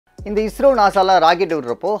இந்த ISRO நாசால rocket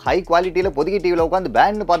விடுறப்போ high குவாலிட்டியில் பொதுகி டிவியில் உட்காந்து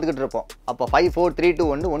பேன்னு பார்த்துக்கிட்டு இருப்போம். அப்போ 5 4 3 2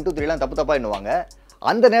 1 1 2 3 தப்பு தப்பாக எண்ணுவாங்க.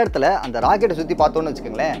 அந்த நேரத்தில் அந்த ராக்கெட்டை சுற்றி பார்த்தோன்னு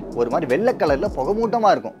வச்சுக்கோங்களேன், ஒரு மாதிரி வெள்ளை கலரில் புகை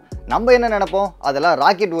மூட்டமாக இருக்கும். நம்ம என்ன நினைப்போம், அதெல்லாம்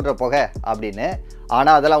ராக்கெட் விடுற புகை அப்படின்னு.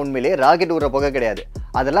 ஆனால் அதெல்லாம் உண்மையிலேயே ராக்கெட் விடுற புகை கிடையாது.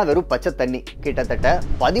 அதெல்லாம் வெறும் பச்சை தண்ணி. கிட்டத்தட்ட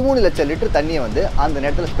 13 லட்சம் லிட்டர் தண்ணியை வந்து அந்த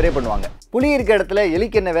நேரத்தில் ஸ்ப்ரே பண்ணுவாங்க. புளி இருக்க இடத்துல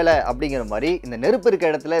எலிக்கு என்ன வேலை அப்படிங்கிற மாதிரி இந்த நெருப்பு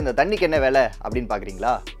இருக்க இடத்துல இந்த தண்ணிக்கு என்ன வேலை அப்படின்னு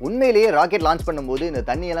பார்க்குறீங்களா? உண்மையிலேயே ராக்கெட் லான்ச் பண்ணும்போது இந்த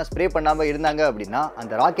தண்ணியெல்லாம் ஸ்ப்ரே பண்ணாமல் இருந்தாங்க அப்படின்னா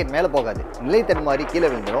அந்த ராக்கெட் மேலே போகாது, நிலை தடுமாறி கீழே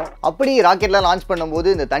விழுந்துடும். அப்படி ராக்கெட்லாம் லான்ச் பண்ணும்போது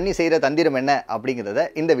இந்த தண்ணி செய்கிற தந்திரம் என்ன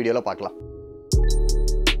அப்படிங்கிறத இந்த வீடியோவில் பார்க்கலாம்.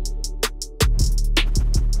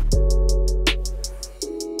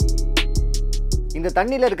 இந்த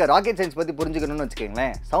தண்ணியில் இருக்க ராக்கெட் சயின்ஸ் பற்றி புரிஞ்சுக்கணும்னு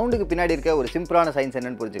வச்சுக்கோங்களேன், சவுண்டுக்கு பின்னாடி இருக்க ஒரு சிம்பிளான சயின்ஸ்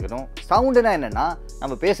என்னன்னு புரிஞ்சுக்கணும். சவுண்டுனா என்னென்னா,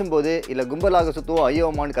 நம்ம பேசும்போது இல்லை கும்பலாக சுற்றுவோம் ஐயோ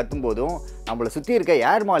அம்மான்னு கத்தும் போதும் நம்மளை சுற்றி இருக்க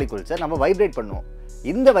ஏர் மாலிகுல்ஸை நம்ம வைப்ரேட் பண்ணுவோம்.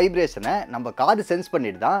 இந்த வைப்ரேஷனை நம்ம காது சென்ஸ்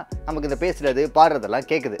பண்ணிட்டு தான் நமக்கு இந்த பேசுறது பாடுறதெல்லாம்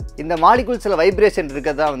கேட்குது. இந்த மாலிகுல்ஸில் வைப்ரேஷன்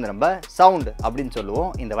இருக்கிறதா வந்து நம்ம சவுண்டு அப்படின்னு சொல்லுவோம்.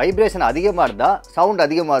 இந்த வைப்ரேஷன் அதிகமாக இருந்தால் சவுண்ட்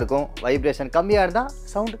அதிகமாக இருக்கும், வைப்ரேஷன் கம்மியாக இருந்தால்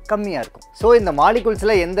சவுண்ட் கம்மியாக இருக்கும். ஸோ இந்த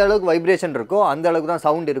மாலிகுல்ஸில் எந்த அளவுக்கு வைப்ரேஷன் இருக்கோ அந்த அளவுக்கு தான்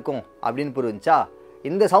சவுண்ட் இருக்கும் அப்படின்னு புரிஞ்சா.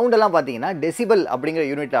 இந்த சவுண்டெல்லாம் பார்த்தீங்கன்னா டெசிபல் அப்படிங்கிற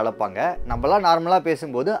யூனிட்டில் அளப்பாங்க. நம்மளாம் நார்மலாக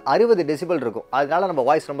பேசும்போது 60 டெசிபல் இருக்கும். அதனால நம்ம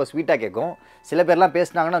வாய்ஸ் ரொம்ப ஸ்வீட்டாக கேட்கும். சில பேர்லாம்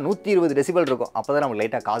பேசினாங்கன்னா 120 டெசிபல் இருக்கும். அப்போ தான் நமக்கு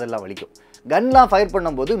லைட்டாக காதெல்லாம் வலிக்கும். கன்லாம் ஃபயர்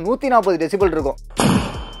பண்ணும்போது 140 டெசிபல் இருக்கும்.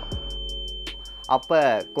 அப்போ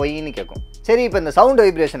கொயின்னு கேட்கும். சரி, இப்போ இந்த சவுண்ட்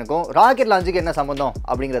வைப்ரேஷனுக்கும் ராக்கெட் லான்ச்சுக்கு என்ன சம்மந்தம்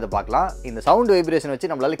அப்படிங்கிறத பார்க்கலாம். இந்த சவுண்ட் வைப்ரேஷன் வச்சு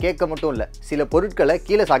நம்மளால கேட்க மட்டும் இல்லை, சில பொருட்களை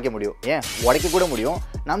கீழே சாய்க்க முடியும், ஏன் உடைக்க கூட முடியும்.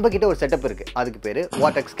 நம்ம கிட்ட ஒரு செட்டப் இருக்குது, அதுக்கு பேர்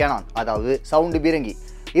வாட்டெக்ஸ் கேனான், அதாவது சவுண்டு பீரங்கி.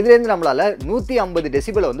 இதுலேருந்து நம்மளால் 150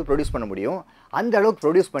 டெசிபலை வந்து ப்ரொடியூஸ் பண்ண முடியும். அந்த அளவுக்கு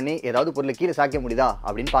ப்ரொடியூஸ் பண்ணி ஏதாவது பொருளை கீழே சாய்க்க முடியுதா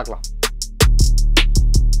அப்படின்னு பார்க்கலாம்.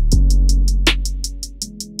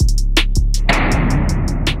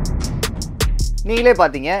 நீங்களே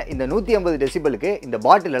பார்த்தீங்க, இந்த 150 டெசிபலுக்கு இந்த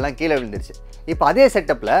பாட்டில் எல்லாம் கீழே விழுந்துருச்சு. இப்போ அதே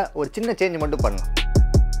செட்டப்பில் ஒரு சின்ன சேஞ்ச் மட்டும் பண்ணலாம்.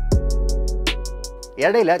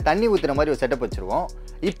 இடையில தண்ணி ஊற்றுற மாதிரி ஒரு செட்டப் வச்சுருவோம்.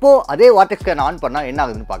 இப்போது அதே வாட்டர் கேன் ஆன் பண்ணால் என்ன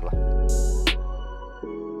ஆகுதுன்னு பார்க்கலாம்.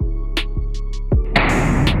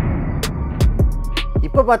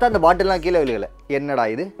 இப்போ பார்த்தா அந்த பாட்டில்லாம் கீழே விழுகலை. என்னடா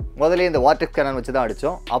இது, முதலே இந்த வாட்டர் கேனன் வச்சு தான்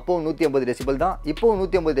அடித்தோம், அப்போவும் 150 டெசிபல் தான், இப்போவும்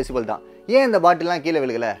 150 டெசிபல் தான், ஏன் இந்த பாட்டில்லாம் கீழே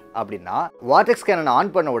விழுகலை அப்படின்னா, வாட்டர் கேனனை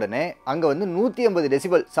ஆன் பண்ண உடனே அங்கே வந்து 150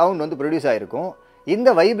 டெசிபல் சவுண்ட் வந்து ப்ரொடியூஸ் ஆகிருக்கும். இந்த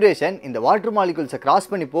வைப்ரேஷன் இந்த வாட்டர் மாலிகுல்ஸை கிராஸ்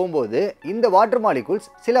பண்ணி போகும்போது இந்த வாட்டர் மாலிகுல்ஸ்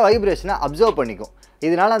சில வைப்ரேஷனை அப்சர்வ் பண்ணிக்கும்.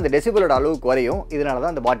 இதனால் அந்த டெசிபலோட அளவு குறையும். இதனால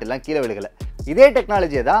தான் அந்த பாட்டில்லாம் கீழே விழுகலை. இதே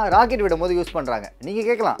டெக்னாலஜியை தான் ராக்கெட் விடும்போது யூஸ் பண்ணுறாங்க. நீங்கள்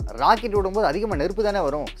கேட்கலாம், ராக்கெட் விடும்போது அதிகமாக நெருப்பு தானே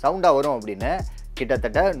வரும், சவுண்டாக வரும் அப்படின்னு.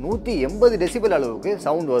 கிட்டத்தட்ட 180 டெசிபல் அளவுக்கு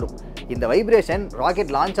சவுண்ட் வரும். இந்த வைப்ரேஷன்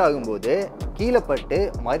ராக்கெட் லான்ச் ஆகும்போது கீழே பட்டு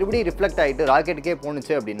மறுபடியும் ரிஃப்ளெக்ட் ஆகிட்டு ராக்கெட்டுக்கே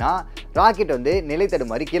போணுச்சு அப்படின்னா ராக்கெட் வந்து நிலை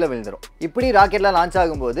தடுமாறி கீழே விழுந்துடும். இப்படி ராக்கெட்லாம் லான்ச்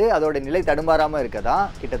ஆகும்போது அதோட நிலை தடுமாறாமல் இருக்க தான்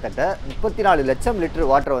கிட்டத்தட்ட 34 லட்சம்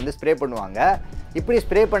லிட்டர் வாட்டரை வந்து ஸ்ப்ரே பண்ணுவாங்க. இப்படி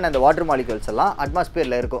ஸ்ப்ரே பண்ண அந்த வாட்டர் மாலிகுல்ஸ் எல்லாம்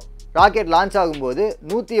அட்மாஸ்பியரில் இருக்கும். ராக்கெட் லான்ச் ஆகும்போது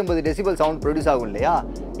 180 டெசிபல் சவுண்ட் ப்ரொடியூஸ் ஆகும் இல்லையா,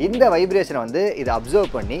 இந்த வைப்ரேஷனை வந்து இதை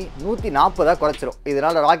அப்சர்வ் பண்ணி 140 குறைச்சிரும்.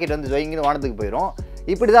 இதனால் ராக்கெட் வந்து ஜொயிங்னு வானத்துக்கு போயிடும்.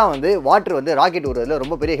 இப்படி தான் வந்து வாட்டர் வந்து ராக்கெட் விடுறதுல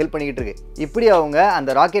ரொம்ப பெரிய ஹெல்ப் பண்ணிக்கிட்டு இருக்கு. இப்படி அவங்க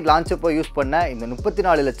அந்த ராக்கெட் லான்ச் அப்போ யூஸ் பண்ண இந்த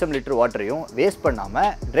 34 லட்சம் லிட்டர் வாட்டரையும் வேஸ்ட்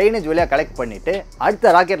பண்ணாமல் ட்ரைனேஜ் வழியாக கலெக்ட் பண்ணிவிட்டு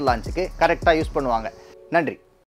அடுத்த ராக்கெட் லான்ச்சுக்கு கரெக்டாக யூஸ் பண்ணுவாங்க. நன்றி.